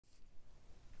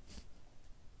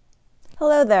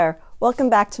Hello there,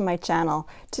 welcome back to my channel.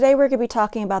 Today we're going to be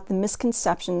talking about the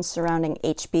misconceptions surrounding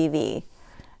HPV.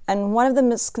 And one of the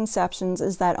misconceptions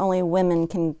is that only women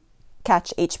can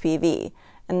catch HPV,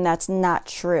 and that's not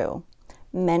true.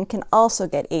 Men can also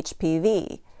get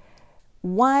HPV.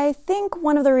 I think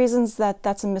one of the reasons that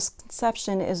that's a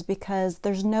misconception is because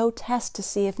there's no test to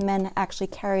see if men actually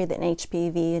carry the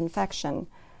HPV infection.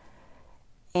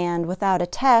 And without a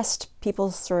test, people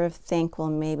sort of think, well,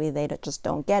 maybe they just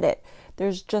don't get it.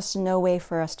 There's just no way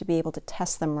for us to be able to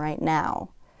test them right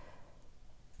now.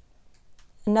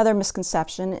 Another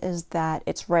misconception is that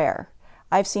it's rare.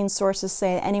 I've seen sources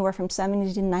say anywhere from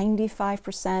 70 to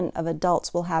 95% of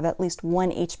adults will have at least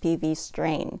one HPV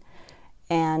strain.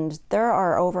 And there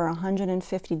are over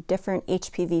 150 different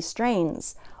HPV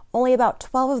strains. Only about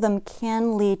 12 of them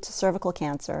can lead to cervical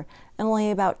cancer, and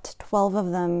only about 12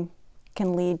 of them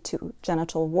can lead to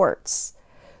genital warts.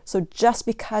 So just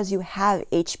because you have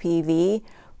HPV,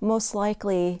 most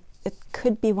likely it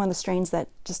could be one of the strains that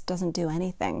just doesn't do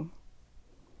anything.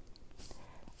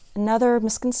 Another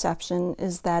misconception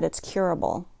is that it's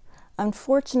curable.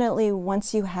 Unfortunately,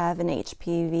 once you have an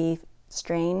HPV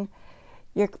strain,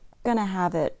 you're going to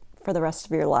have it for the rest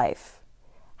of your life.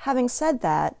 Having said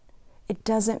that, it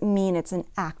doesn't mean it's an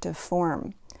active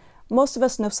form. Most of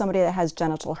us know somebody that has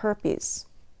genital herpes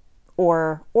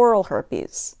or oral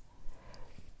herpes.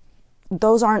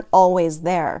 Those aren't always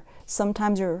there.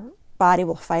 Sometimes your body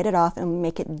will fight it off and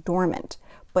make it dormant.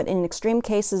 But in extreme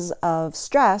cases of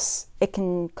stress, it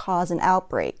can cause an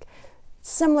outbreak.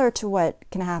 Similar to what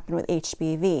can happen with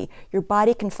HPV. Your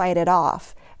body can fight it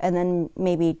off, and then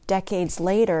maybe decades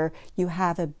later, you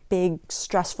have a big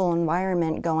stressful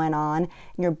environment going on,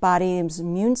 and your body's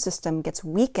immune system gets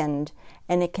weakened,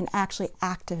 and it can actually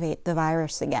activate the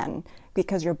virus again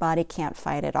because your body can't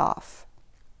fight it off.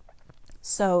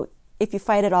 So if you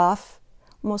fight it off,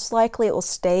 most likely it will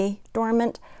stay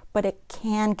dormant, but it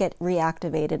can get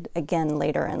reactivated again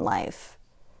later in life.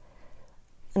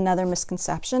 Another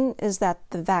misconception is that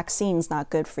the vaccine's not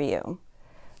good for you.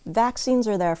 Vaccines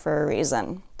are there for a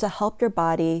reason, to help your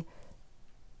body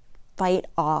fight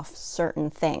off certain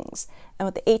things. And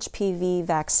with the HPV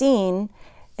vaccine,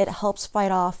 it helps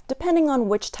fight off, depending on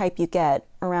which type you get,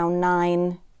 around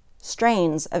 9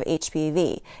 strains of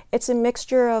HPV. It's a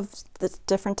mixture of the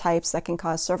different types that can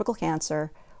cause cervical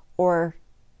cancer or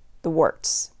the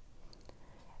warts.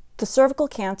 The cervical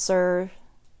cancer,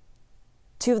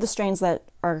 2 of the strains that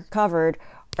are covered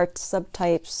are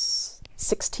subtypes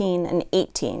 16 and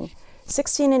 18.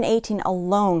 16 and 18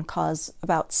 alone cause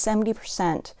about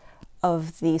 70%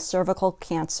 of the cervical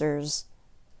cancers.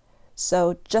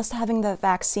 So just having the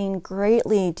vaccine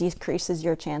greatly decreases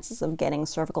your chances of getting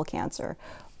cervical cancer.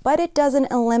 But it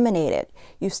doesn't eliminate it.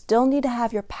 You still need to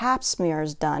have your pap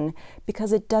smears done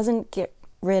because it doesn't get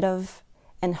rid of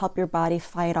and help your body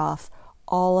fight off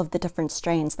all of the different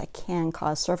strains that can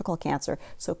cause cervical cancer.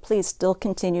 So please still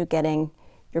continue getting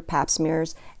your pap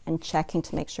smears and checking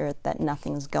to make sure that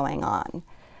nothing's going on.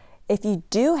 If you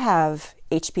do have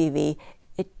HPV,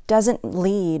 it doesn't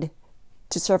lead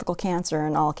to cervical cancer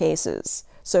in all cases.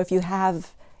 So if you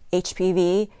have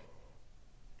HPV,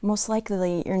 most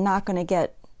likely you're not going to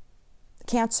get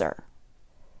cancer.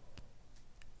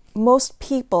 Most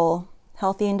people,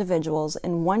 healthy individuals,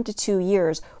 in 1 to 2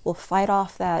 years will fight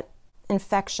off that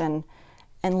infection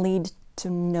and lead to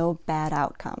no bad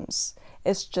outcomes.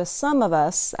 It's just some of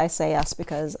us, I say us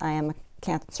because I am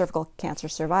a cervical cancer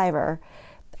survivor,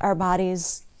 our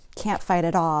bodies can't fight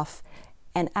it off,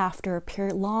 and after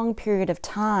a long period of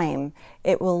time,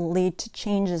 it will lead to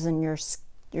changes in your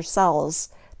cells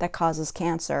that causes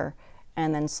cancer,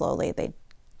 and then slowly they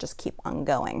just keep on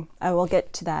going. I will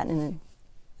get to that in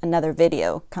another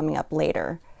video coming up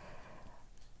later.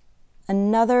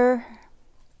 Another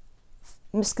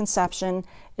misconception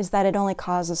is that it only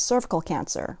causes cervical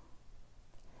cancer.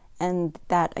 And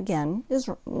that, again, is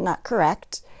not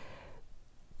correct.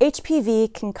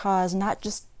 HPV can cause not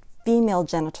just female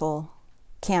genital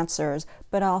cancers,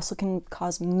 but also can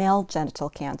cause male genital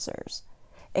cancers.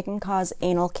 It can cause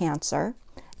anal cancer,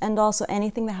 and also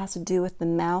anything that has to do with the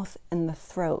mouth and the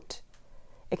throat.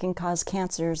 It can cause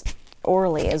cancers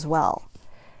orally as well.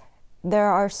 There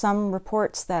are some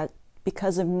reports that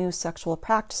because of new sexual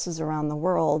practices around the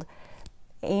world,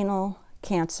 anal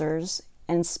cancers,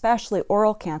 and especially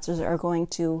oral cancers, are going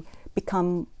to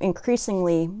become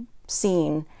increasingly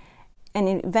seen.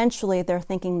 And eventually they're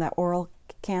thinking that oral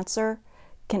cancer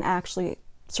can actually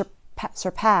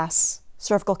surpass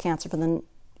cervical cancer for the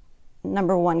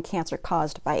 #1 cancer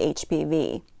caused by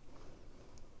HPV.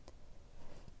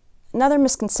 Another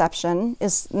misconception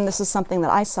is, and this is something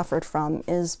that I suffered from,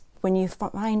 is when you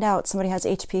find out somebody has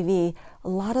HPV, a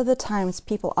lot of the times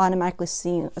people automatically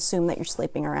assume that you're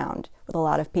sleeping around with a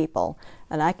lot of people.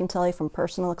 And I can tell you from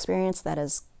personal experience that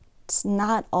is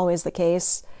not always the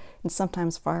case, and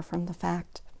sometimes far from the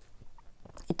fact.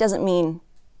 It doesn't mean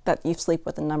that you sleep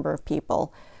with a number of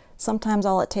people. Sometimes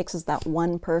all it takes is that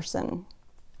one person,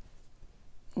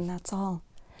 and that's all.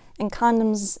 And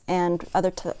condoms and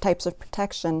other types of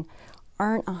protection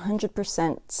aren't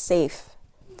 100% safe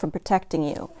from protecting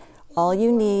you. All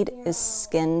you need is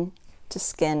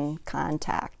skin-to-skin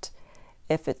contact.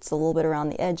 If it's a little bit around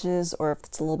the edges or if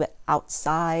it's a little bit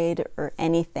outside or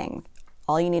anything,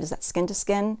 all you need is that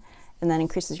skin-to-skin, and that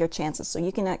increases your chances. So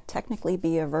you can technically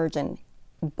be a virgin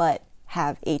but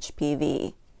have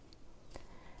HPV.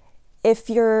 If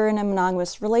you're in a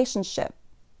monogamous relationship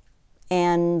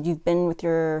and you've been with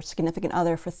your significant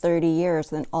other for 30 years,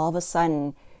 then all of a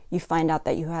sudden you find out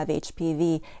that you have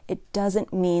HPV, it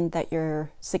doesn't mean that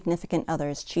your significant other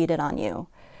has cheated on you.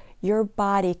 Your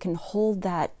body can hold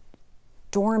that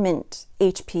dormant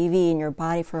HPV in your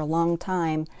body for a long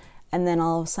time, and then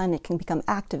all of a sudden it can become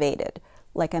activated.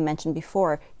 Like I mentioned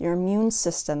before, your immune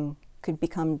system could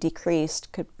become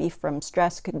decreased, could be from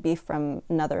stress, could be from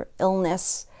another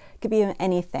illness, could be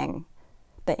anything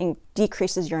that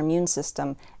decreases your immune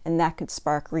system, and that could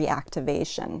spark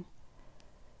reactivation.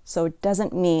 So it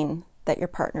doesn't mean that your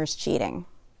partner's cheating.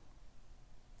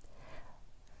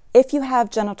 If you have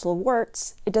genital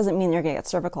warts, it doesn't mean you're going to get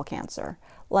cervical cancer.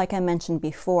 Like I mentioned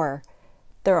before,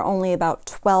 there are only about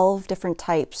 12 different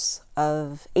types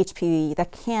of HPV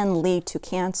that can lead to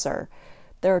cancer.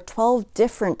 There are 12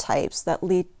 different types that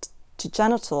lead to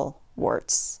genital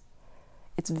warts.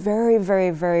 It's very,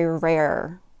 very, very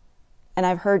rare. And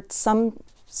I've heard some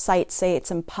sites say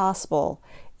it's impossible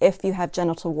if you have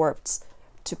genital warts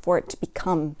for it to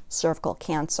become cervical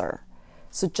cancer.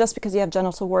 So just because you have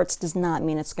genital warts does not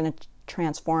mean it's going to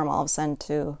transform all of a sudden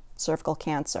to cervical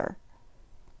cancer.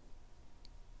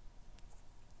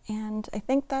 And I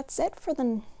think that's it for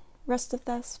the rest of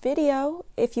this video.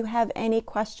 If you have any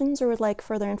questions or would like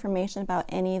further information about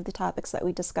any of the topics that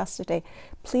we discussed today,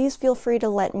 please feel free to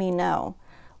let me know.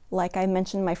 Like I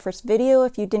mentioned in my first video,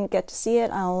 if you didn't get to see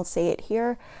it, I'll say it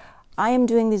here. I am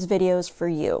doing these videos for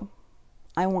you.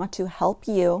 I want to help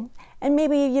you, and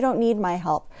maybe you don't need my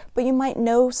help, but you might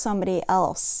know somebody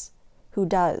else who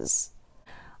does.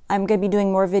 I'm going to be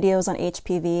doing more videos on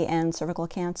HPV and cervical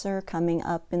cancer coming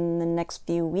up in the next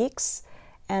few weeks,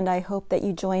 and I hope that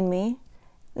you join me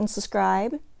and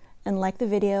subscribe and like the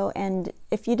video. And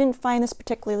if you didn't find this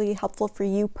particularly helpful for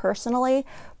you personally,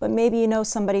 but maybe you know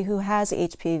somebody who has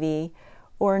HPV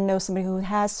or know somebody who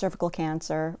has cervical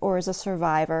cancer or is a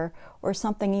survivor or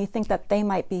something, you think that they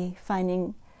might be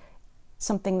finding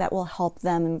something that will help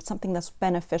them and something that's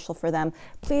beneficial for them,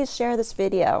 please share this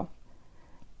video,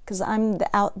 because I'm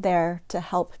out there to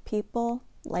help people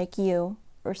like you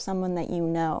or someone that you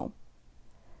know.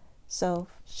 So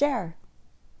share,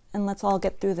 and let's all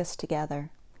get through this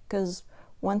together, because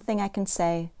one thing I can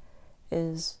say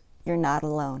is you're not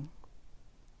alone.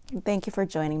 Thank you for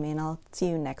joining me, and I'll see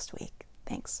you next week.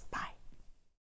 Thanks. Bye.